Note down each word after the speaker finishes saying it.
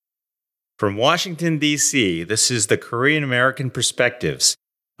From Washington, D.C., this is the Korean American Perspectives,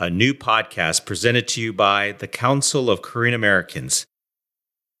 a new podcast presented to you by the Council of Korean Americans.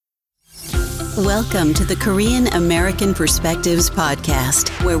 Welcome to the Korean American Perspectives podcast,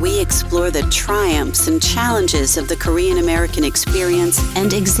 where we explore the triumphs and challenges of the Korean American experience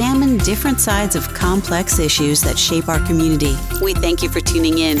and examine different sides of complex issues that shape our community. We thank you for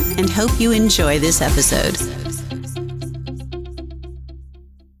tuning in and hope you enjoy this episode.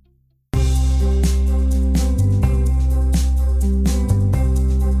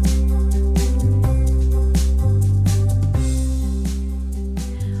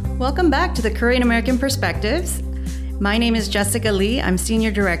 Welcome back to the Korean American Perspectives. My name is Jessica Lee. I'm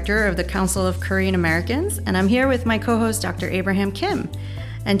Senior Director of the Council of Korean Americans, and I'm here with my co-host, Dr. Abraham Kim.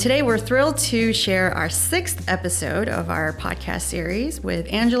 And today we're thrilled to share our 6th episode of our podcast series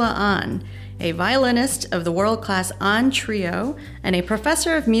with Angela Ahn, a violinist of the world-class Ahn Trio and a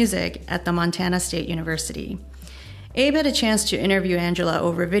professor of music at the Montana State University. Abe had a chance to interview Angela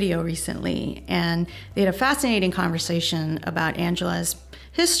over video recently, and they had a fascinating conversation about Angela's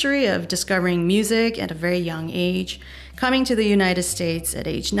history of discovering music at a very young age, coming to the United States at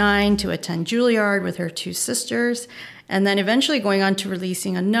age 9 to attend Juilliard with her 2 sisters, and then eventually going on to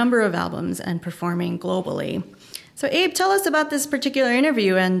releasing a number of albums and performing globally. So Abe, tell us about this particular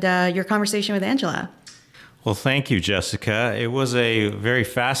interview and your conversation with Angela. Well, thank you, Jessica. It was a very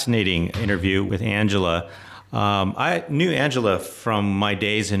fascinating interview with Angela. I knew Angela from my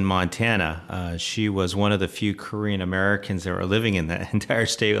days in Montana. She was one of the few Korean Americans that were living in that entire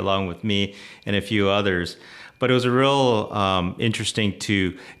state along with me and a few others. But it was a real interesting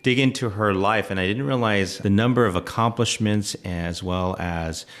to dig into her life, and I didn't realize the number of accomplishments as well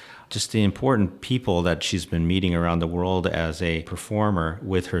as just the important people that she's been meeting around the world as a performer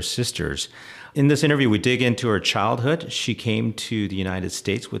with her sisters. In this interview, we dig into her childhood. She came to the United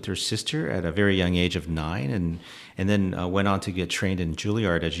States with her sister at a very young age of 9 and then went on to get trained in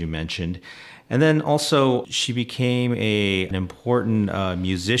Juilliard, as you mentioned. And then also she became an important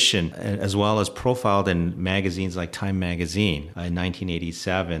musician as well as profiled in magazines like Time Magazine in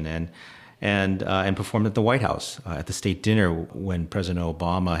 1987 and performed at the White House at the state dinner when President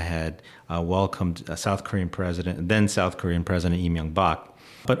Obama had welcomed South Korean President Lee Myung-bak.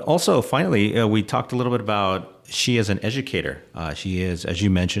 But also, finally, we talked a little bit about she as an educator. She is, as you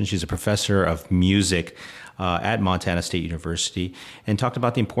mentioned, she's a professor of music at Montana State University, and talked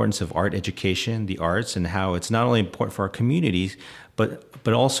about the importance of art education, the arts, and how it's not only important for our communities, but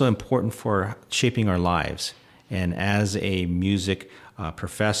also important for shaping our lives. And as a music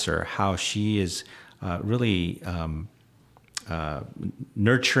professor, how she is really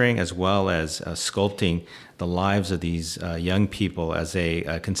nurturing as well as sculpting the lives of these young people as they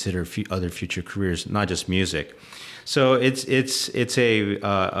consider other future careers, not just music. So it's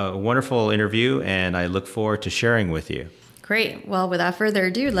a wonderful interview, and I look forward to sharing with you. Great. Well, without further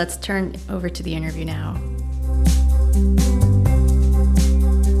ado, let's turn over to the interview now.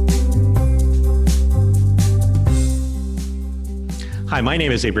 Hi, my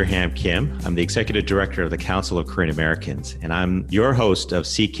name is Abraham Kim. I'm the Executive Director of the Council of Korean Americans, and I'm your host of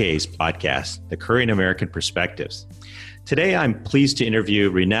CK's podcast, The Korean American Perspectives. Today, I'm pleased to interview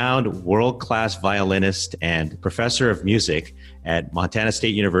renowned world-class violinist and professor of music at Montana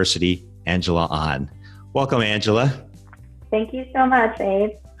State University, Angela Ahn. Welcome, Angela. Thank you so much,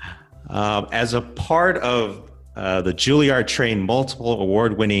 Abe. As a part of the Juilliard-trained multiple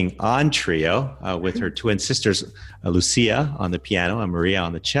award-winning Ahn Trio with her twin sisters, Lucia on the piano and Maria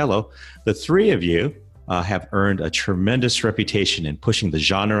on the cello, the three of you have earned a tremendous reputation in pushing the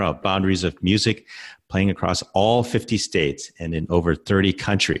genre of boundaries of music, playing across all 50 states and in over 30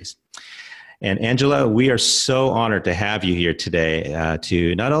 countries. And Angela, we are so honored to have you here today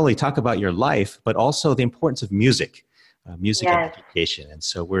to not only talk about your life, but also the importance of music, yes, and education. And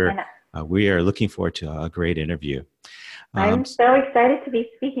so we are looking forward to a great interview. I'm so excited to be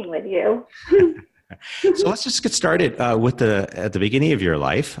speaking with you. So let's just get started at the beginning of your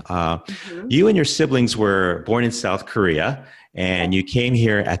life. You and your siblings were born in South Korea, and you came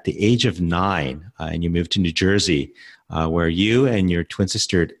here at the age of 9, and you moved to New Jersey, where you and your twin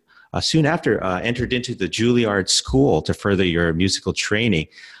sister soon after entered into the Juilliard School to further your musical training.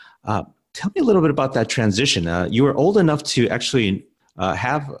 Tell me a little bit about that transition. You were old enough to actually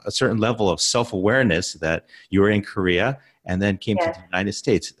have a certain level of self-awareness that you were in Korea and then came to the United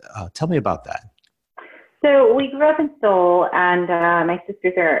States. Tell me about that. So we grew up in Seoul, and my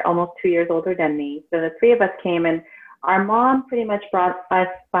sisters are almost 2 years older than me. So the three of us came, and our mom pretty much brought us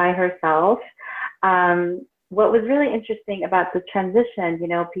by herself. What was really interesting about the transition,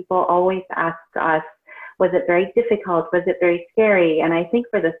 people always ask us, Was it very difficult? Was it very scary? And I think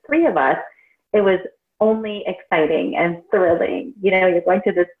for the three of us, it was only exciting and thrilling. You know, you're going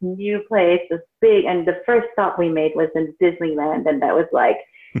to this new place, this big, and the first stop we made was in Disneyland. And that was like,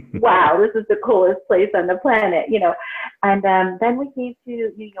 wow, this is the coolest place on the planet, you know. And then we came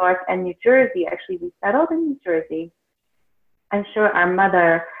to New York and New Jersey. Actually, we settled in New Jersey. I'm sure our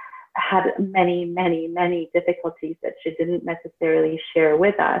mother had many, many, many difficulties that she didn't necessarily share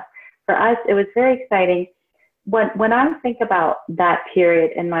with us. For us, it was very exciting. When I think about that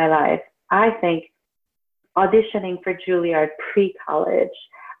period in my life, I think auditioning for Juilliard pre-college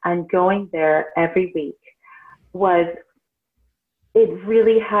and going there every week it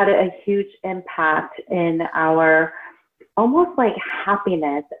really had a huge impact in our almost like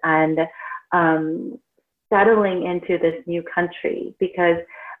happiness and settling into this new country. Because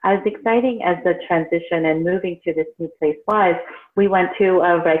as exciting as the transition and moving to this new place was, we went to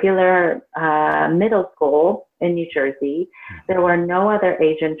a regular middle school in New Jersey. There were no other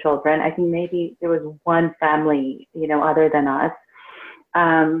Asian children. I think maybe there was one family, you know, other than us.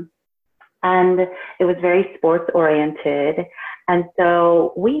 And it was very sports oriented. And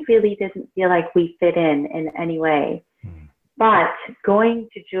so we really didn't feel like we fit in any way. But going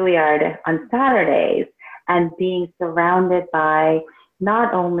to Juilliard on Saturdays and being surrounded by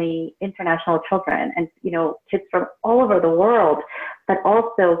not only international children and, you know, kids from all over the world, but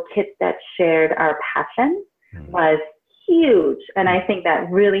also kids that shared our passion was huge. And I think that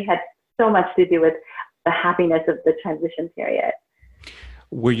really had so much to do with the happiness of the transition period.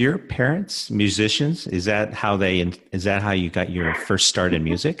 Were your parents musicians? Is that how you got your first start in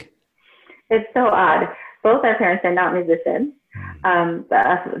music? It's so odd. Both our parents are not musicians.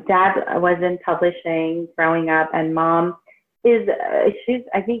 Dad was in publishing growing up, and mom I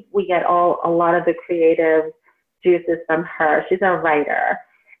think we get a lot of the creative juices from her. She's a writer.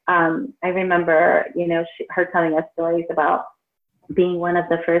 I remember, you know, her telling us stories about being one of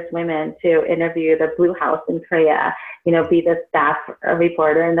the first women to interview the Blue House in Korea, you know, be the staff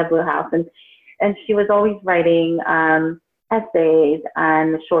reporter in the Blue House. And she was always writing essays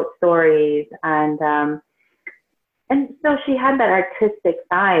and short stories. And so she had that artistic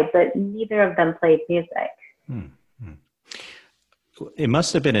side, but neither of them played music. It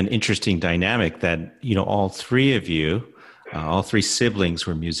must have been an interesting dynamic that, you know, all three of you, all three siblings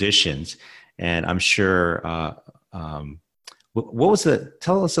were musicians. And I'm sure,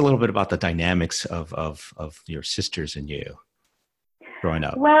 tell us a little bit about the dynamics of your sisters and you growing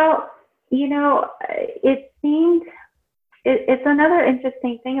up. Well, you know, it seemed, it's another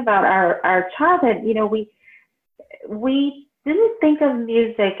interesting thing about our childhood. You know, we didn't think of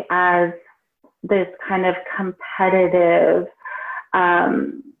music as this kind of competitive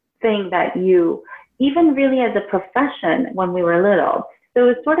thing that you, even really as a profession when we were little. So it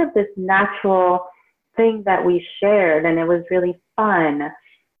was sort of this natural thing that we shared, and it was really fun.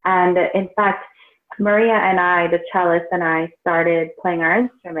 And in fact, Maria and I, the cellist, and I started playing our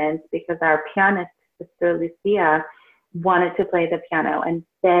instruments because our pianist sister Lucia wanted to play the piano and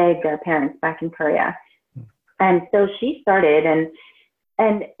begged our parents back in Korea. And so she started,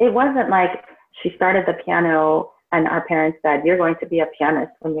 and it wasn't like she started the piano and our parents said, "You're going to be a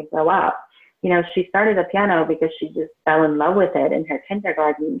pianist when you grow up." You know, she started the piano because she just fell in love with it in her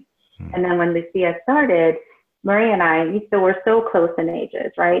kindergarten. And then when Lucia started, Maria and I, so we're so close in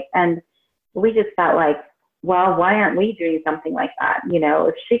ages, right? And we just felt like, well, why aren't we doing something like that? You know,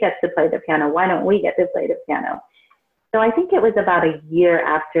 if she gets to play the piano, why don't we get to play the piano? So I think it was about a year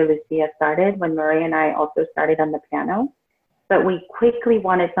after Lucia started when Maria and I also started on the piano. But we quickly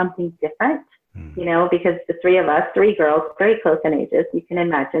wanted something different, you know, because the three of us, three girls, very close in ages, you can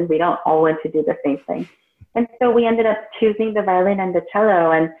imagine, we don't all want to do the same thing. And so we ended up choosing the violin and the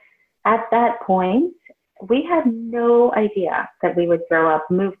cello. And at that point, we had no idea that we would grow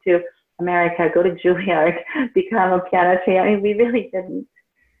up, move to America, go to Juilliard, become a piano trio. I mean, we really didn't.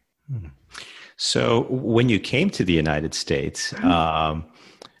 So when you came to the United States,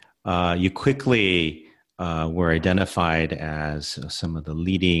 you quickly were identified as some of the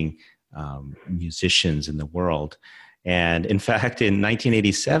leading musicians in the world. And in fact, in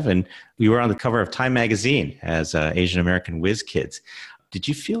 1987, we were on the cover of Time magazine as Asian American whiz kids. Did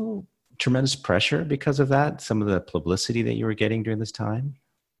you feel tremendous pressure because of that, some of the publicity that you were getting during this time?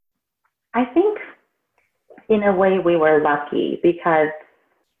 I think in a way we were lucky, because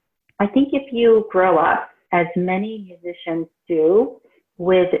I think if you grow up, as many musicians do,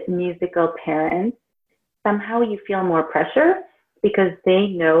 with musical parents, somehow you feel more pressure because they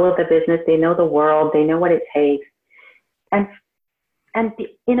know the business, they know the world, they know what it takes. And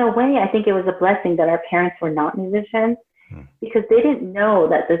in a way, I think it was a blessing that our parents were not musicians, because they didn't know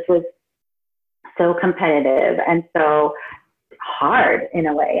that this was so competitive and so hard in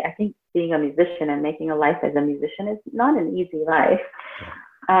a way. I think being a musician and making a life as a musician is not an easy life.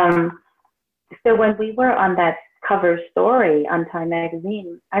 So when we were on that cover story on Time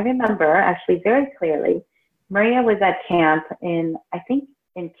Magazine, I remember actually very clearly, Maria was at camp in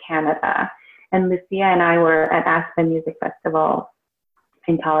Canada, and Lucia and I were at Aspen Music Festival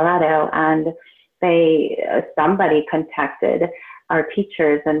in Colorado, and somebody contacted our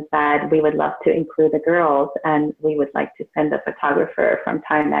teachers and said, we would love to include the girls and we would like to send a photographer from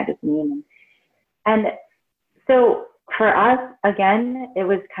Time Magazine. And so for us, again, it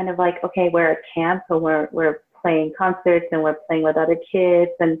was kind of like, okay, we're at camp and we're playing concerts and we're playing with other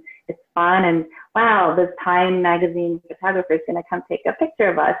kids and it's fun. And wow, this Time Magazine photographer is going to come take a picture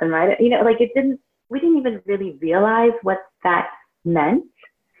of us and write it. Like we didn't even really realize what that meant.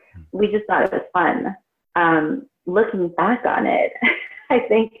 We just thought it was fun. Looking back on it, I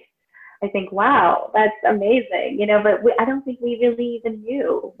think, wow, that's amazing, but I don't think we really even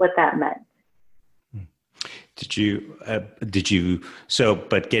knew what that meant.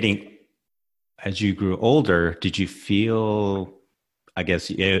 As you grew older, did you feel, I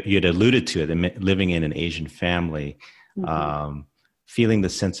guess you had alluded to it, living in an Asian family, feeling the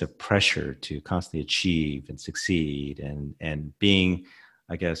sense of pressure to constantly achieve and succeed and being,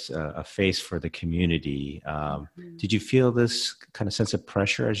 I guess, a face for the community. Did you feel this kind of sense of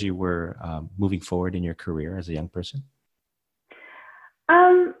pressure as you were moving forward in your career as a young person?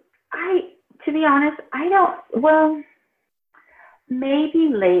 To be honest, I don't, well, maybe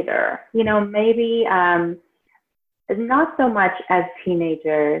later, maybe not so much as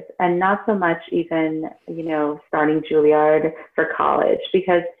teenagers and not so much even, starting Juilliard for college,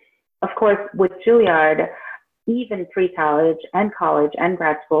 because of course with Juilliard, even pre-college and college and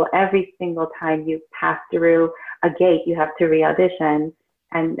grad school, every single time you pass through a gate, you have to re-audition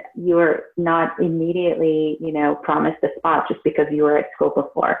and you're not immediately, promised a spot just because you were at school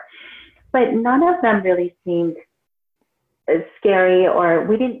before. But none of them really seemed scary, or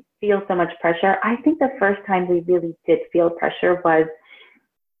we didn't feel so much pressure. I think the first time we really did feel pressure was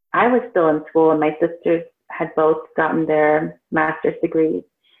I was still in school and my sisters had both gotten their master's degrees.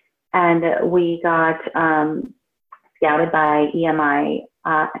 And we got scouted by EMI.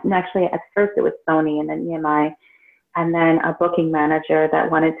 And actually, at first it was Sony and then EMI, and then a booking manager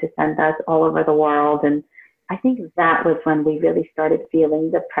that wanted to send us all over the world. And I think that was when we really started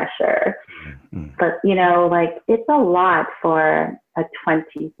feeling the pressure. But, it's a lot for a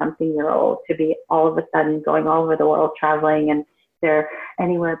 20-something-year-old to be all of a sudden going all over the world traveling, and there are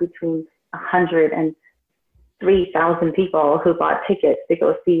anywhere between 100 and 3,000 people who bought tickets to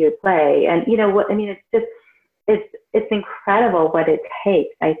go see you play. And it's incredible what it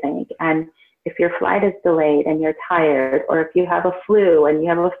takes, I think. And if your flight is delayed and you're tired, or if you have a flu and you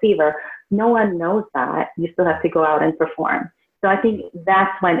have a fever, no one knows that. You still have to go out and perform. So I think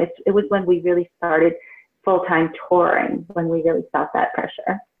that's when it was when we really started full-time touring, when we really felt that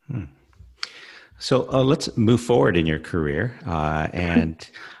pressure. So let's move forward in your career.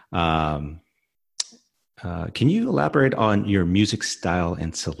 Can you elaborate on your music style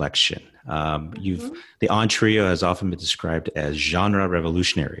and selection? The On Trio has often been described as genre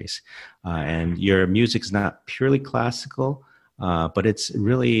revolutionaries, and your music is not purely classical, but it's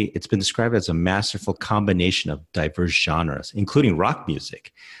been described as a masterful combination of diverse genres, including rock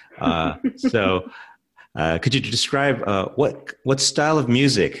music. So could you describe what style of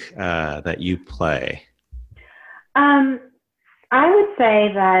music that you play? I would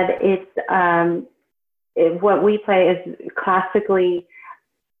say that what we play is classically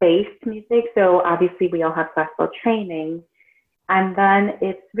based music. So obviously we all have classical training. And then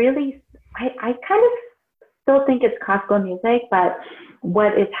it's really, I kind of still think it's classical music, but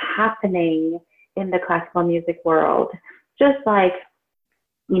what is happening in the classical music world, just like,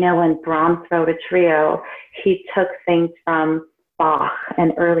 when Brahms wrote a trio, he took things from Bach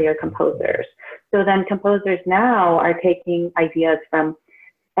and earlier composers. So then composers now are taking ideas from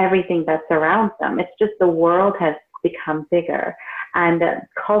everything that surrounds them. It's just the world has become bigger and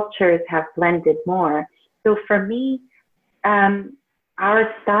cultures have blended more. So for me,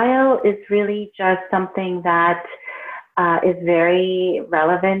 our style is really just something that is very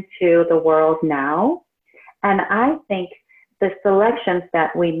relevant to the world now. And I think the selections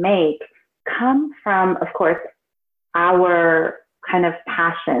that we make come from, of course, our kind of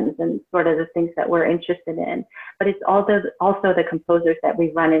passions and sort of the things that we're interested in, but it's also the composers that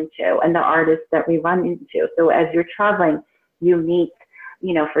we run into and the artists that we run into. So as you're traveling, you meet,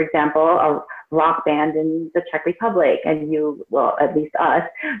 for example, a rock band in the Czech Republic, and at least us,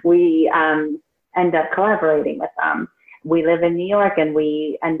 we end up collaborating with them. we live in New York and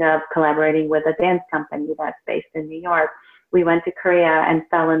we end up collaborating with a dance company that's based in New York. We went to Korea and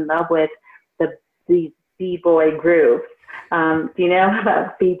fell in love with these b-boy groups. Do you know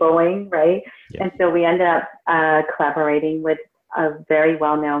about b-boying, right? Yeah. And so we ended up collaborating with a very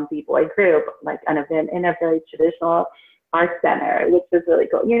well-known b-boy group, like an event in a very traditional art center, which was really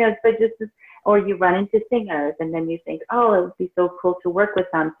cool. But just, or you run into singers and then you think, oh, it would be so cool to work with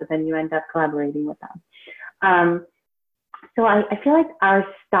them. So then you end up collaborating with them. So I feel like our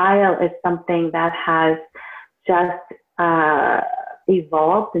style is something that has just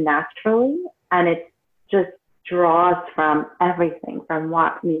evolved naturally, and it just draws from everything, from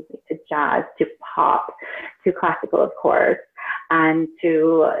rock music to jazz to pop to classical, of course, and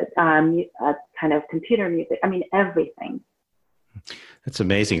to kind of computer music. I mean, everything. That's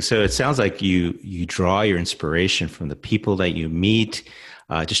amazing. So it sounds like you draw your inspiration from the people that you meet,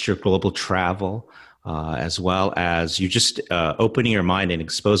 just your global travel, as well as you just opening your mind and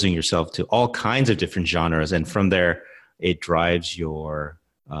exposing yourself to all kinds of different genres. And from there, it drives your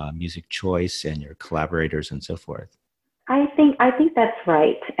music choice and your collaborators and so forth. I think that's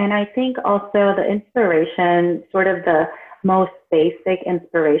right. And I think also the inspiration, sort of the most basic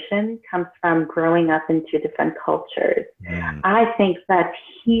inspiration, comes from growing up into different cultures. I think that's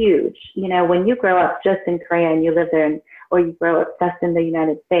huge. When you grow up just in Korea and you live there, or you grow up just in the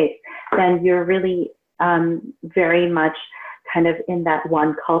United States, then you're really very much kind of in that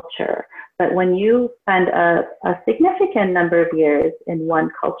one culture. But when you spend a significant number of years in one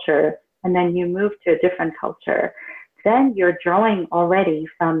culture and then you move to a different culture, then you're drawing already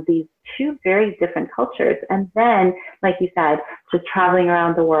from these two very different cultures. And then, like you said, just traveling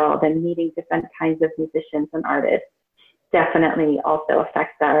around the world and meeting different kinds of musicians and artists definitely also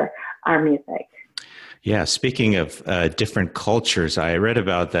affects our music. Yeah, speaking of different cultures, I read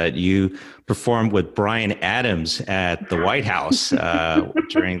about that you performed with Bryan Adams at the White House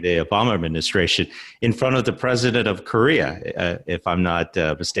during the Obama administration in front of the president of Korea, if I'm not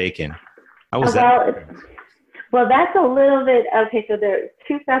mistaken. How was that? Well, that's a little bit, okay, so there are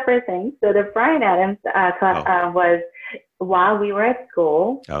two separate things. So the Bryan Adams was while we were at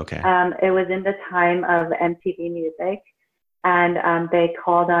school. Okay. It was in the time of MTV Music. And they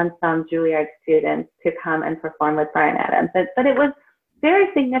called on some Juilliard students to come and perform with Bryan Adams. But it was very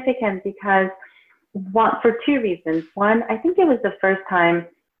significant because, for two reasons. One, I think it was the first time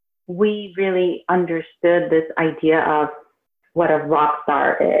we really understood this idea of what a rock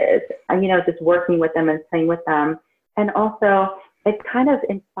star is, and, just working with them and playing with them. And also, it kind of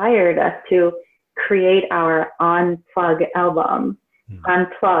inspired us to create our Unplugged album.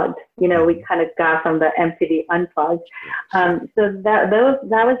 Unplugged, we kind of got from the MTV Unplugged. So that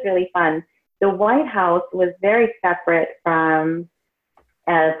was really fun. The White House was very separate from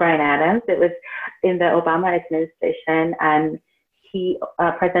Bryan Adams. It was in the Obama administration, and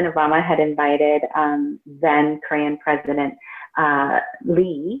President Obama had invited then Korean President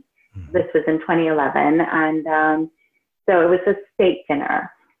Lee. This was in 2011, and so it was a state dinner.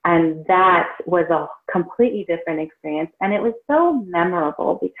 And that was a completely different experience. And it was so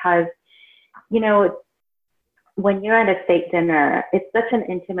memorable because, when you're at a state dinner, it's such an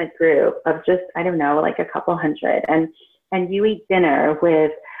intimate group of just, I don't know, like a couple hundred. And you eat dinner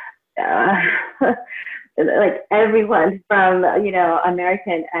with like everyone from,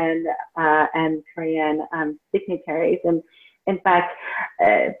 American and Korean dignitaries. And in fact,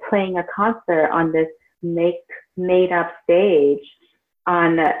 playing a concert on this made up stage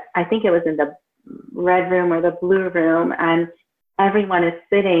on, I think it was in the red room or the blue room, and everyone is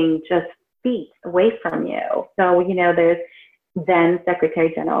sitting just feet away from you. So, there's then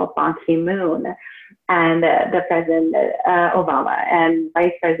Secretary General Ban Ki-moon and the President Obama and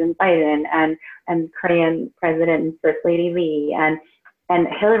Vice President Biden and Korean President and First Lady Lee and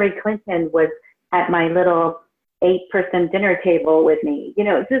Hillary Clinton was at my little 8-person dinner table with me.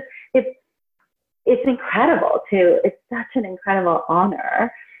 It's incredible too. It's such an incredible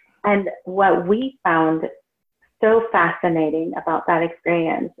honor. And what we found so fascinating about that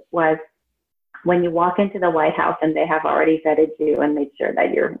experience was when you walk into the White House and they have already vetted you and made sure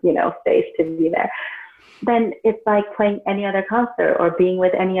that you're, safe to be there, then it's like playing any other concert or being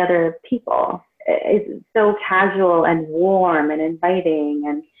with any other people. It's so casual and warm and inviting.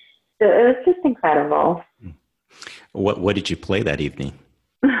 And so it was just incredible. What did you play that evening?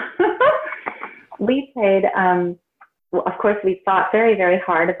 We played, of course, we thought very, very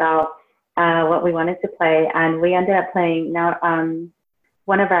hard about what we wanted to play. And we ended up playing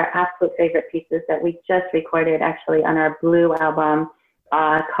one of our absolute favorite pieces that we just recorded actually on our Blue album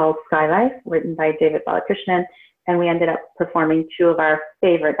called Skylife, written by David Balakrishnan. And we ended up performing two of our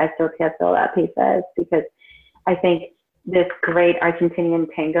favorite Astor Piazzolla pieces because I think this great Argentinian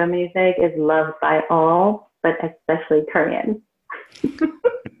tango music is loved by all, but especially Koreans.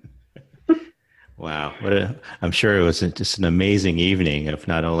 Wow. I'm sure it was just an amazing evening of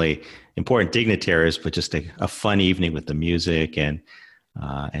not only important dignitaries, but just a fun evening with the music and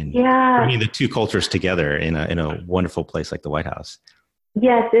bringing the two cultures together in a wonderful place like the White House.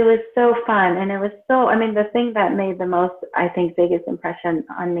 Yes, it was so fun. And it was the thing that made the most, I think, biggest impression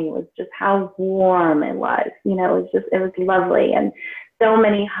on me was just how warm it was. It was lovely and so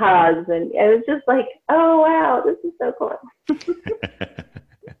many hugs. And it was just like, oh, wow, this is so cool.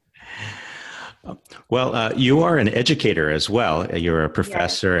 Well, you are an educator as well. You're a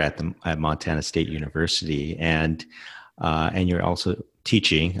professor at Montana State University, and you're also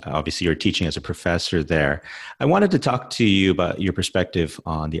teaching. Obviously, you're teaching as a professor there. I wanted to talk to you about your perspective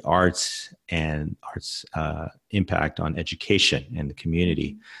on the arts and arts impact on education and the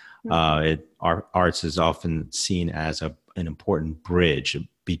community. Arts is often seen as an important bridge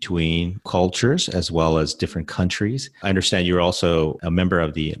between cultures as well as different countries. I understand you're also a member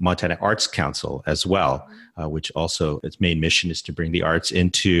of the Montana Arts Council as well, which also its main mission is to bring the arts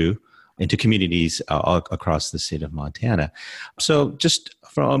into communities all across the state of Montana. So just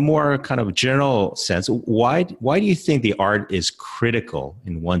from a more kind of general sense, why do you think the art is critical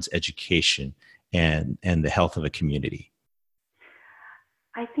in one's education and the health of a community?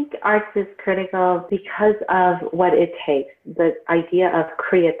 I think arts is critical because of what it takes, the idea of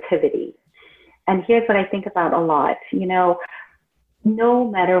creativity. And here's what I think about a lot.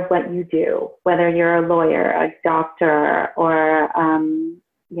 No matter what you do, whether you're a lawyer, a doctor, or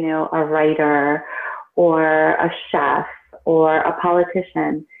a writer, or a chef, or a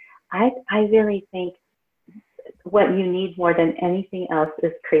politician, I really think what you need more than anything else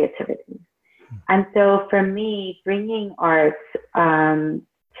is creativity. And so for me, bringing art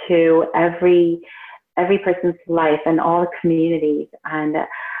to every person's life and all the communities and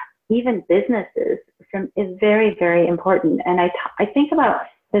even businesses is very, very important. And I think about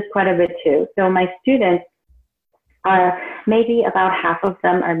this quite a bit too. So my students are maybe about half of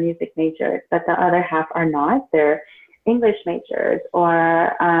them are music majors, but the other half are not. They're English majors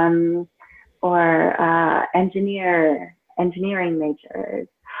or engineering majors,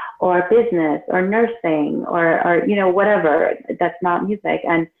 or business or nursing or whatever that's not music.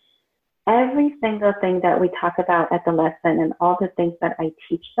 And every single thing that we talk about at the lesson and all the things that I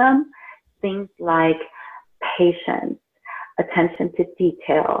teach them, things like patience, attention to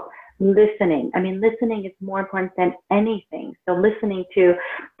detail, listening. Listening is more important than anything. So listening to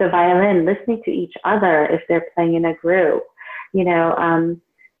the violin, listening to each other if they're playing in a group,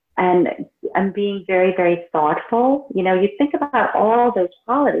 and being very, very thoughtful. You think about all those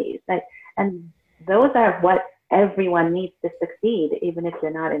qualities and those are what everyone needs to succeed, even if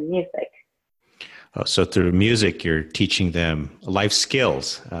you're not in music. Oh, so through music, you're teaching them life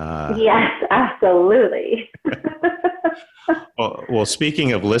skills. Yes, absolutely. Well,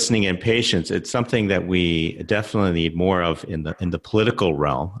 speaking of listening and patience, it's something that we definitely need more of in the political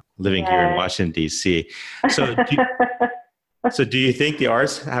realm, living here in Washington, D.C. So do you think the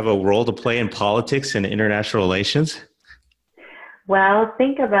arts have a role to play in politics and international relations? Well,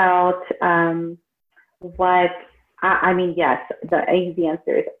 think about yes, the easy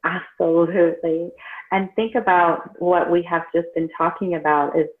answer is absolutely. And think about what we have just been talking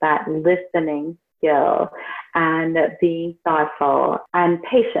about is that listening skill and being thoughtful and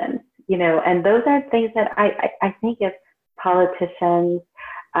patience, and those are things that I think if politicians,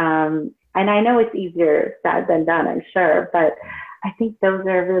 and I know it's easier said than done, I'm sure, but I think those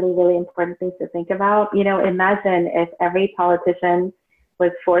are really, really important things to think about. Imagine if every politician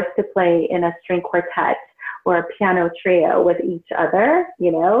was forced to play in a string quartet or a piano trio with each other,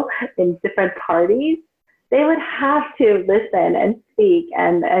 in different parties. They would have to listen and speak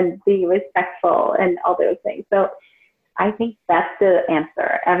and be respectful and all those things. So I think that's the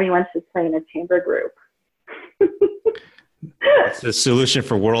answer. Everyone should play in a chamber group. It's the solution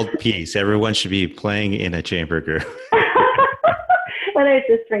for world peace. Everyone should be playing in a chamber group. Whether it's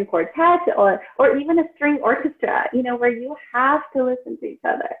a string quartet or even a string orchestra, where you have to listen to each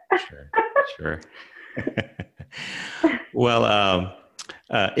other. Sure. Well,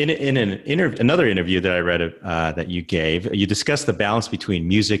 in another interview that I read that you gave, you discussed the balance between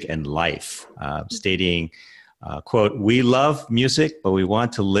music and life, stating, quote, "We love music, but we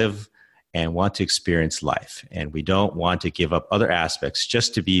want to live and want to experience life. And we don't want to give up other aspects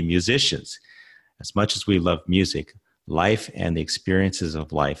just to be musicians. As much as we love music, life and the experiences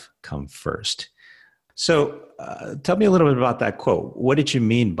of life come first." So tell me a little bit about that quote. What did you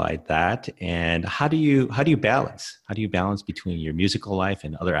mean by that? And how do you balance? How do you balance between your musical life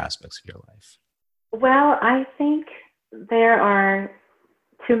and other aspects of your life? Well, I think there are,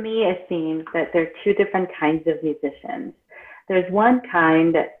 to me, it seems that there are two different kinds of musicians. There's one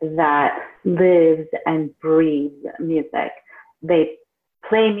kind that lives and breathes music. They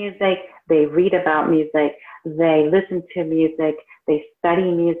play music, they read about music, they listen to music, they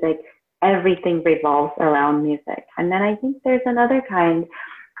study music. Everything revolves around music. And then I think there's another kind,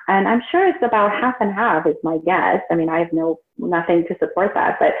 and I'm sure it's about half and half is my guess. I mean, I have nothing to support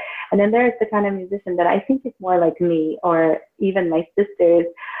that, but, and then there's the kind of musician that I think is more like me or even my sisters,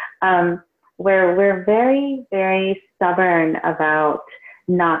 where we're very, very stubborn about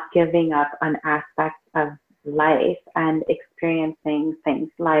not giving up on aspects of life and experiencing things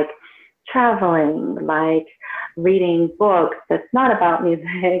like traveling, like reading books that's not about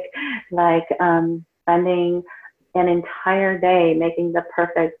music, like spending an entire day making the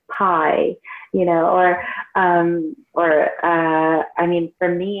perfect pie, you know, or I mean, for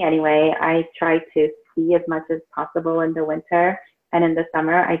me anyway, I try to ski as much as possible in the winter, and in the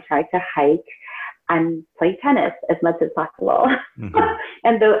summer, I try to hike and play tennis as much as possible. Mm-hmm.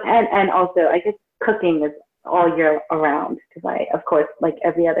 and also, I guess cooking is all year around, because I, of course, like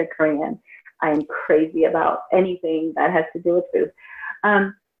every other Korean, I am crazy about anything that has to do with food.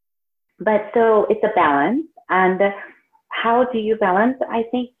 But so it's a balance. And how do you balance? I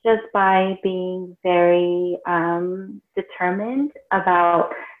think just by being very determined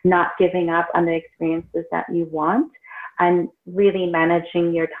about not giving up on the experiences that you want and really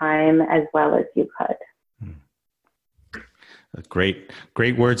managing your time as well as you could. Great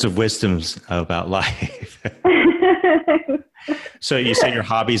words of wisdoms about life. So you said your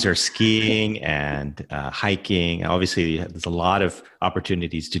hobbies are skiing and hiking. Obviously, there's a lot of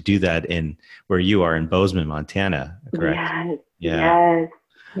opportunities to do that in where you are in Bozeman, Montana, correct? Yes.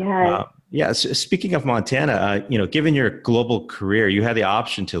 So speaking of Montana, given your global career, you had the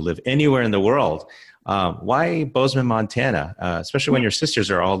option to live anywhere in the world. Why Bozeman, Montana, especially when your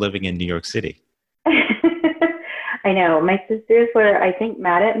sisters are all living in New York City? I know. My sisters were, I think,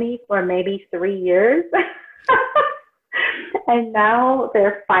 mad at me for maybe 3 years. And now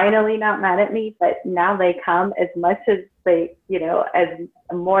they're finally not mad at me, but now they come as much as they, as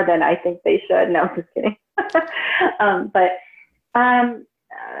more than I think they should. No, I'm just kidding.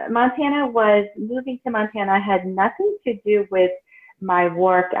 Moving to Montana had nothing to do with my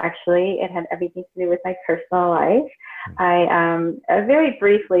work, actually. It had everything to do with my personal life. I very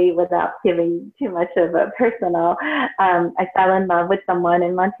briefly, without giving too much of a personal, I fell in love with someone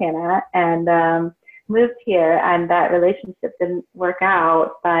in Montana and moved here, and that relationship didn't work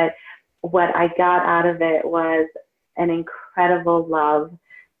out. But what I got out of it was an incredible love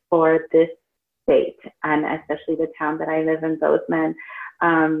for this state, and especially the town that I live in, Bozeman.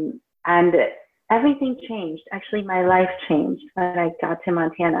 And everything changed. Actually, my life changed when I got to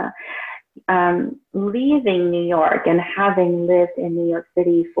Montana. Leaving New York and having lived in New York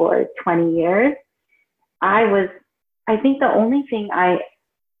City for 20 years, I think the only thing I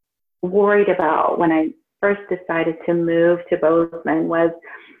worried about when I first decided to move to Bozeman was,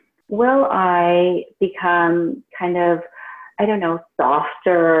 will I become kind of, I don't know,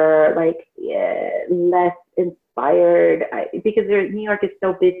 softer, like less inspired? Because New York is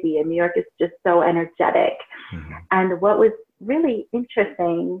so busy and New York is just so energetic. Mm-hmm. And what was really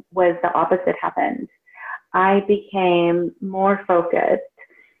interesting was the opposite happened. I became more focused.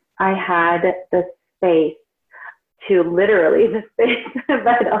 I had the space to literally the space,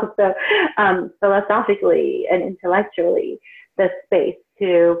 but also philosophically and intellectually, the space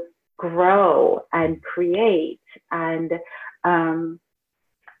to grow and create. And I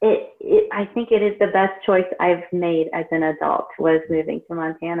think it is the best choice I've made as an adult, was moving to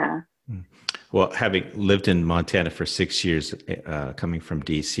Montana. Well, having lived in Montana for 6 years, coming from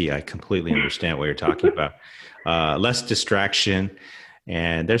DC, I completely understand what you're talking about. Less distraction.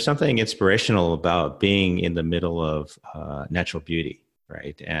 And there's something inspirational about being in the middle of natural beauty,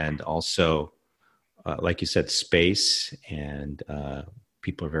 right? And also, like you said, space, and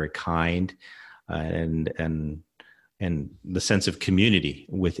people are very kind, and the sense of community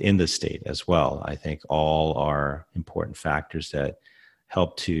within the state as well. I think all are important factors that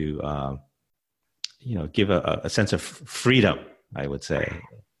help to, give a sense of freedom, I would say.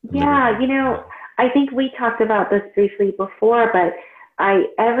 Yeah, I think we talked about this briefly before, but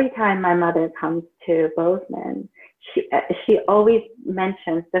every time my mother comes to Bozeman, she always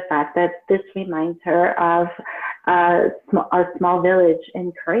mentions the fact that this reminds her of a small village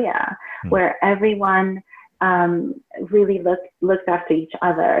in Korea, where everyone really looks after each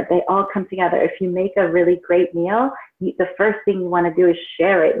other. They all come together. If you make a really great meal, the first thing you want to do is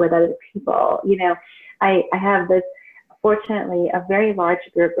share it with other people. I have this fortunately a very large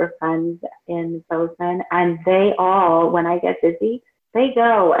group of friends in Bozeman, and they all, when I get busy, they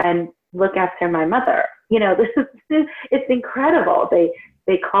go and look after my mother. It's incredible.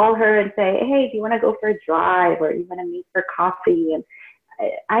 They call her and say, hey, do you want to go for a drive, or you want to meet for coffee? And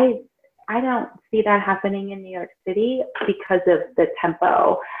I don't see that happening in New York City because of the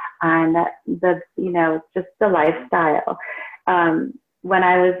tempo and just the lifestyle. When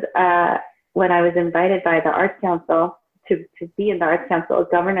I was invited by the Arts Council to be in the Arts Council,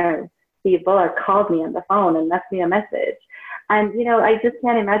 Governor Steve Bullock called me on the phone and left me a message. And, I just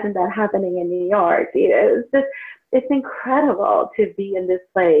can't imagine that happening in New York. It's incredible to be in this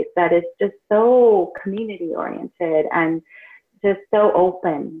place that is just so community oriented and just so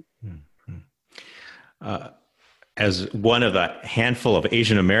open. As one of a handful of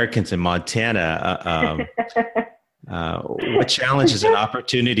Asian Americans in Montana, what challenges and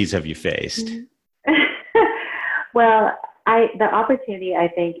opportunities have you faced? Well, the opportunity, I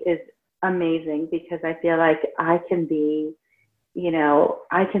think, is amazing because I feel like I can be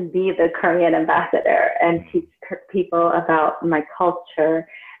the Korean ambassador and teach people about my culture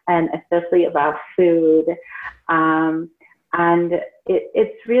and especially about food. And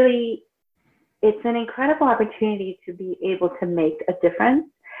it's an incredible opportunity to be able to make a difference.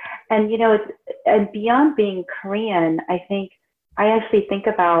 And, and beyond being Korean, I actually think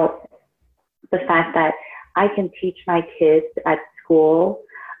about the fact that I can teach my kids at school.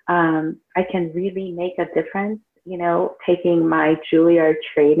 I can really make a difference, taking my Juilliard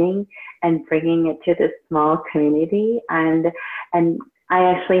training and bringing it to this small community. And I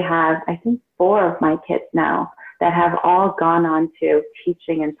actually have, I think, 4 of my kids now that have all gone on to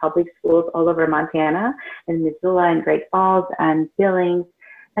teaching in public schools all over Montana, in Missoula and Great Falls and Billings.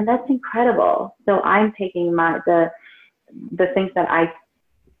 And that's incredible. So I'm taking the things that I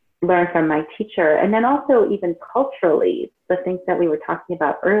learned from my teacher, and then also even culturally, the things that we were talking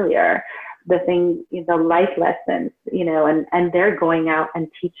about earlier, the life lessons, and they're going out and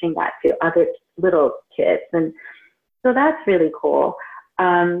teaching that to other little kids. And so that's really cool.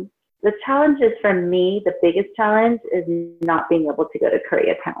 The challenges for me, the biggest challenge is not being able to go to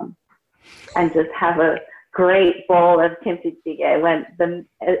Koreatown and just have a great bowl of kimchi jjigae when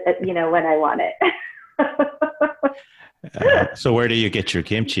I want it. So where do you get your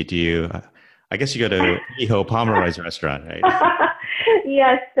kimchi? I guess you go to Iho Pomeroy's restaurant, right?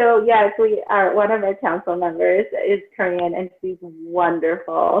 Yes. We are, one of our council members is Korean and she's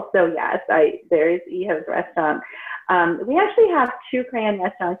wonderful. So yes, there is Iho's restaurant. We actually have 2 Korean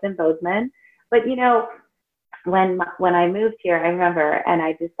restaurants in Bozeman, but when I moved here, I remember, and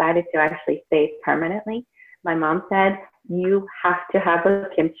I decided to actually stay permanently, my mom said, you have to have a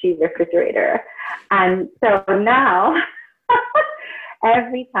kimchi refrigerator. And so now,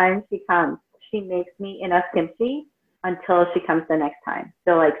 every time she comes, she makes me enough kimchi until she comes the next time.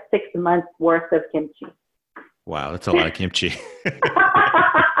 So like 6 months worth of kimchi. Wow, that's a lot of kimchi.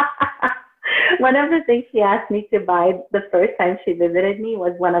 One of the things she asked me to buy the first time she visited me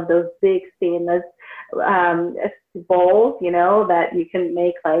was one of those big stainless bowls, that you can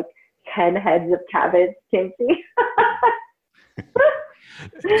make like 10 heads of cabbage kimchi.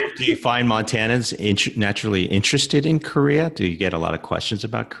 Do you find Montanans naturally interested in Korea? Do you get a lot of questions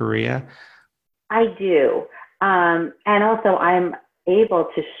about Korea? I do. And also I'm able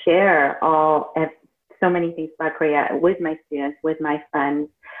to share so many things about Korea with my students, with my friends.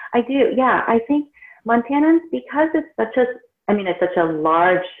 I do. Yeah. I think Montanans, because it's such a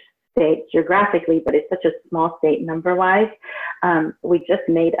large state geographically, but it's such a small state number-wise. We just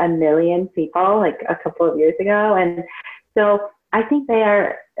made 1 million people like a couple of years ago. And so I think they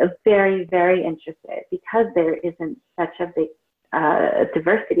are very, very interested because there isn't such a big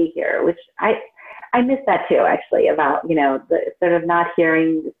diversity here, which I miss that too, actually, about, the sort of not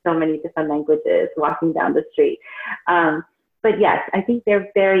hearing so many different languages walking down the street. But yes, I think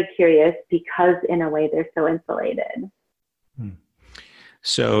they're very curious because in a way they're so insulated.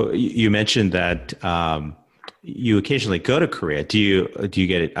 So you mentioned that you occasionally go to Korea. Do you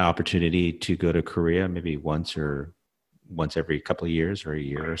get an opportunity to go to Korea maybe once every couple of years or a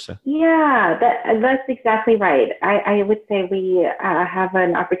year or so? Yeah, that's exactly right. I would say we have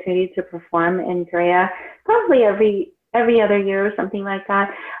an opportunity to perform in Korea probably every other year or something like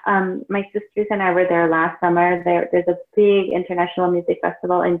that. My sisters and I were there last summer. There's a big international music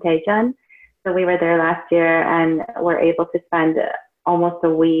festival in Daejeon. So we were there last year and were able to spend almost a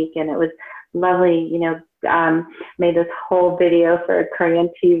week, and it was lovely, made this whole video for Korean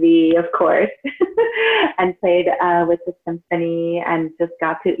TV, of course, and played with the symphony and just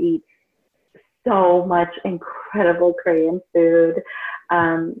got to eat so much incredible Korean food.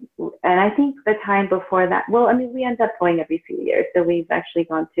 and I think the time before that, well, I mean, we end up going every few years. So we've actually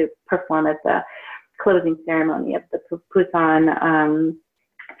gone to perform at the closing ceremony of the Busan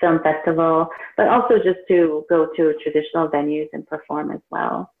Film Festival, but also just to go to traditional venues and perform as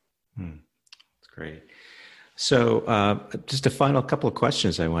well. That's great. So just a final couple of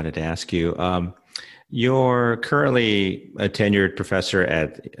questions I wanted to ask you. You're currently a tenured professor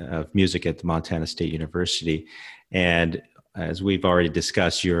of music at the Montana State University. And as we've already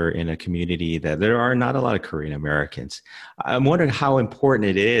discussed, you're in a community that there are not a lot of Korean Americans. I'm wondering how important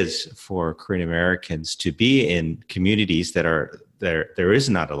it is for Korean Americans to be in communities that are there is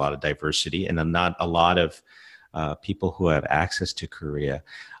not a lot of diversity and not a lot of people who have access to Korea.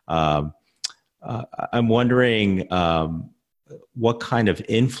 I'm wondering what kind of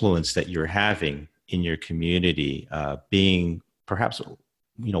influence that you're having in your community, being perhaps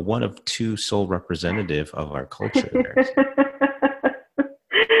one of two sole representative of our culture there.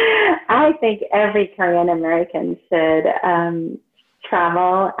 I think every Korean American should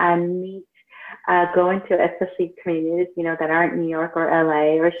travel and meet, go into especially communities, that aren't New York or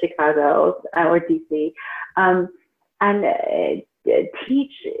LA or Chicago or DC, and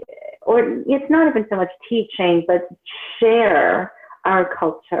teach, or it's not even so much teaching, but share our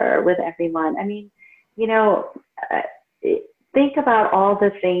culture with everyone. I mean, think about all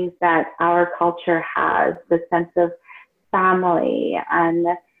the things that our culture has, the sense of family and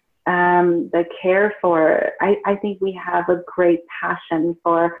the care for. I think we have a great passion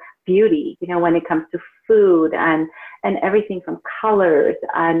for beauty, when it comes to food and everything from colors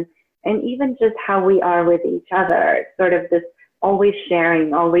and even just how we are with each other, sort of this always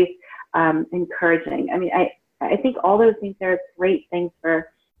sharing, always encouraging. I mean, I think all those things are great things for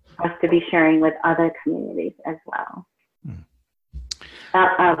us to be sharing with other communities as well.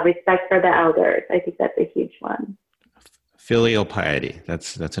 Respect for the elders. I think that's a huge one. Filial piety.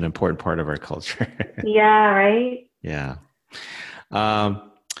 That's an important part of our culture. Yeah, right? Yeah.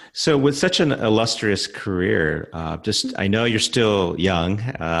 So with such an illustrious career, I know you're still young,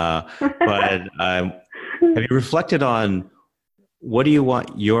 but have you reflected on what do you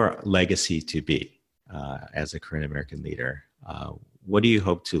want your legacy to be as a Korean American leader? What do you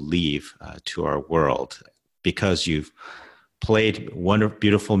hope to leave to our world? Because you've played wonderful,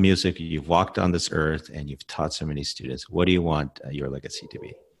 beautiful music, you've walked on this earth, and you've taught so many students. What do you want your legacy to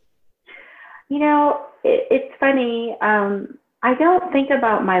be? It's funny. I don't think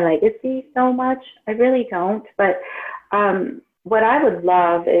about my legacy so much. I really don't. But what I would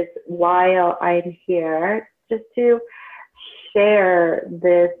love is, while I'm here, just to share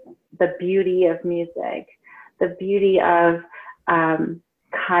the beauty of music, the beauty of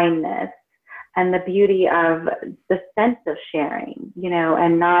kindness, and the beauty of the sense of sharing,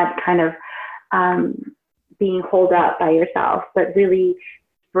 and not kind of being holed up by yourself, but really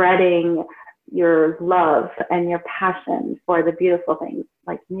spreading your love and your passion for the beautiful things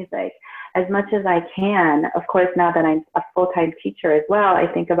like music as much as I can. Of course, now that I'm a full-time teacher as well, I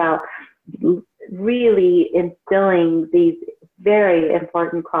think about really instilling these very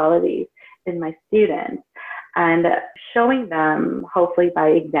important qualities in my students and showing them, hopefully by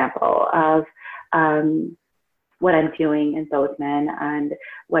example, of what I'm doing in Bozeman and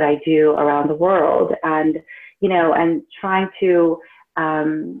what I do around the world, and and trying to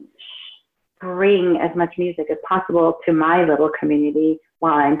bring as much music as possible to my little community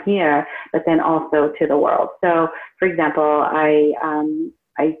while I'm here, but then also to the world. So, for example,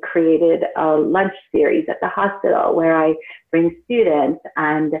 I created a lunch series at the hospital where I bring students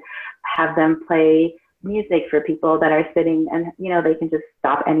and have them play music for people that are sitting, and they can just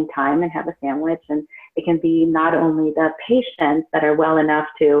stop anytime and have a sandwich, and it can be not only the patients that are well enough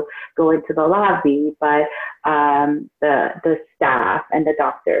to go into the lobby, but the staff and the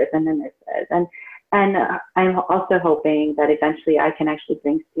doctors and the nurses, and I'm also hoping that eventually I can actually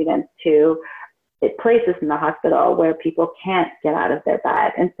bring students to places in the hospital where people can't get out of their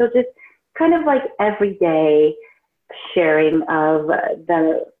bed, and so just kind of like everyday sharing of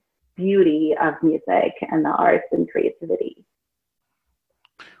the beauty of music and the arts and creativity.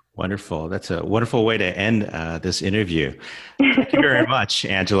 Wonderful. That's a wonderful way to end this interview. Thank you very much,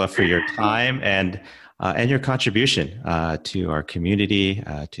 Angela, for your time and your contribution to our community,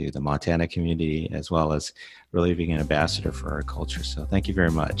 to the Montana community, as well as really being an ambassador for our culture. So thank you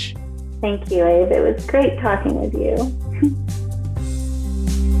very much. Thank you, Abe. It was great talking with you.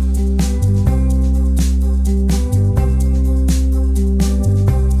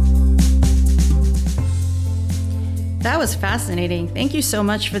 That was fascinating. Thank you so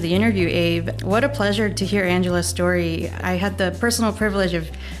much for the interview, Abe. What a pleasure to hear Angela's story. I had the personal privilege of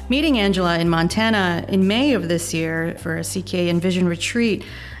meeting Angela in Montana in May of this year for a CKA Envision retreat,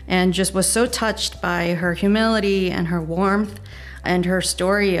 and just was so touched by her humility and her warmth and her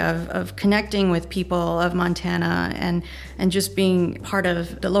story of connecting with people of Montana and just being part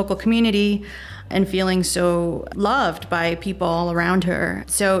of the local community and feeling so loved by people all around her.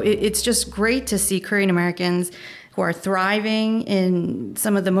 So it's just great to see Korean Americans who are thriving in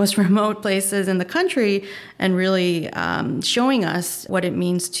some of the most remote places in the country and really showing us what it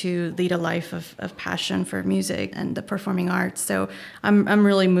means to lead a life of passion for music and the performing arts. So I'm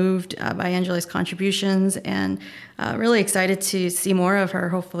really moved by Angela's contributions and really excited to see more of her,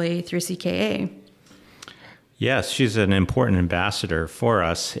 hopefully through CKA. Yes, she's an important ambassador for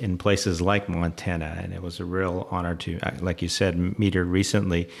us in places like Montana, and it was a real honor to, like you said, meet her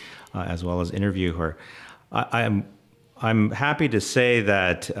recently, as well as interview her. I'm happy to say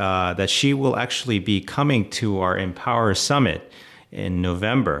that she will actually be coming to our Empower Summit in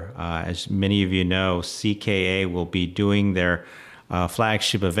November. As many of you know, CKA will be doing their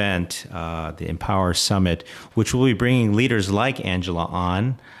flagship event, the Empower Summit, which will be bringing leaders like Angela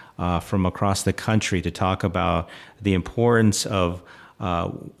on from across the country to talk about the importance of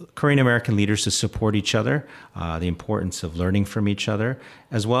Korean American leaders to support each other, the importance of learning from each other,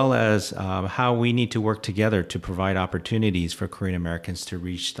 as well as how we need to work together to provide opportunities for Korean Americans to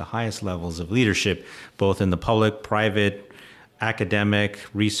reach the highest levels of leadership, both in the public, private, academic,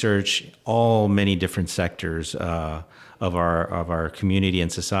 research, all many different sectors of our community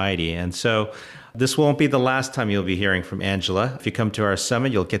and society. And so this won't be the last time you'll be hearing from Angela. If you come to our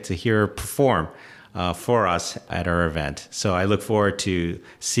summit, you'll get to hear her perform for us at our event. So I look forward to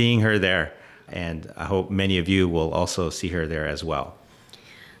seeing her there, and I hope many of you will also see her there as well.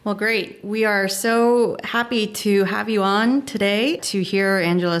 Well, great. We are so happy to have you on today to hear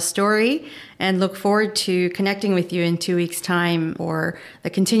Angela's story and look forward to connecting with you in 2 weeks' time for the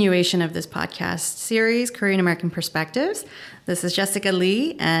continuation of this podcast series, Korean American Perspectives. This is Jessica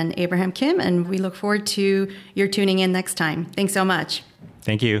Lee and Abraham Kim, and we look forward to your tuning in next time. Thanks so much.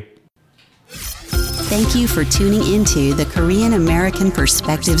 Thank you. Thank you for tuning into the Korean American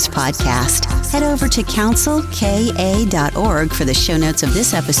Perspectives podcast. Head over to councilka.org for the show notes of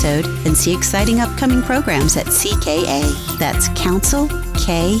this episode and see exciting upcoming programs at CKA. That's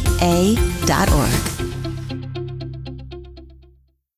councilka.org.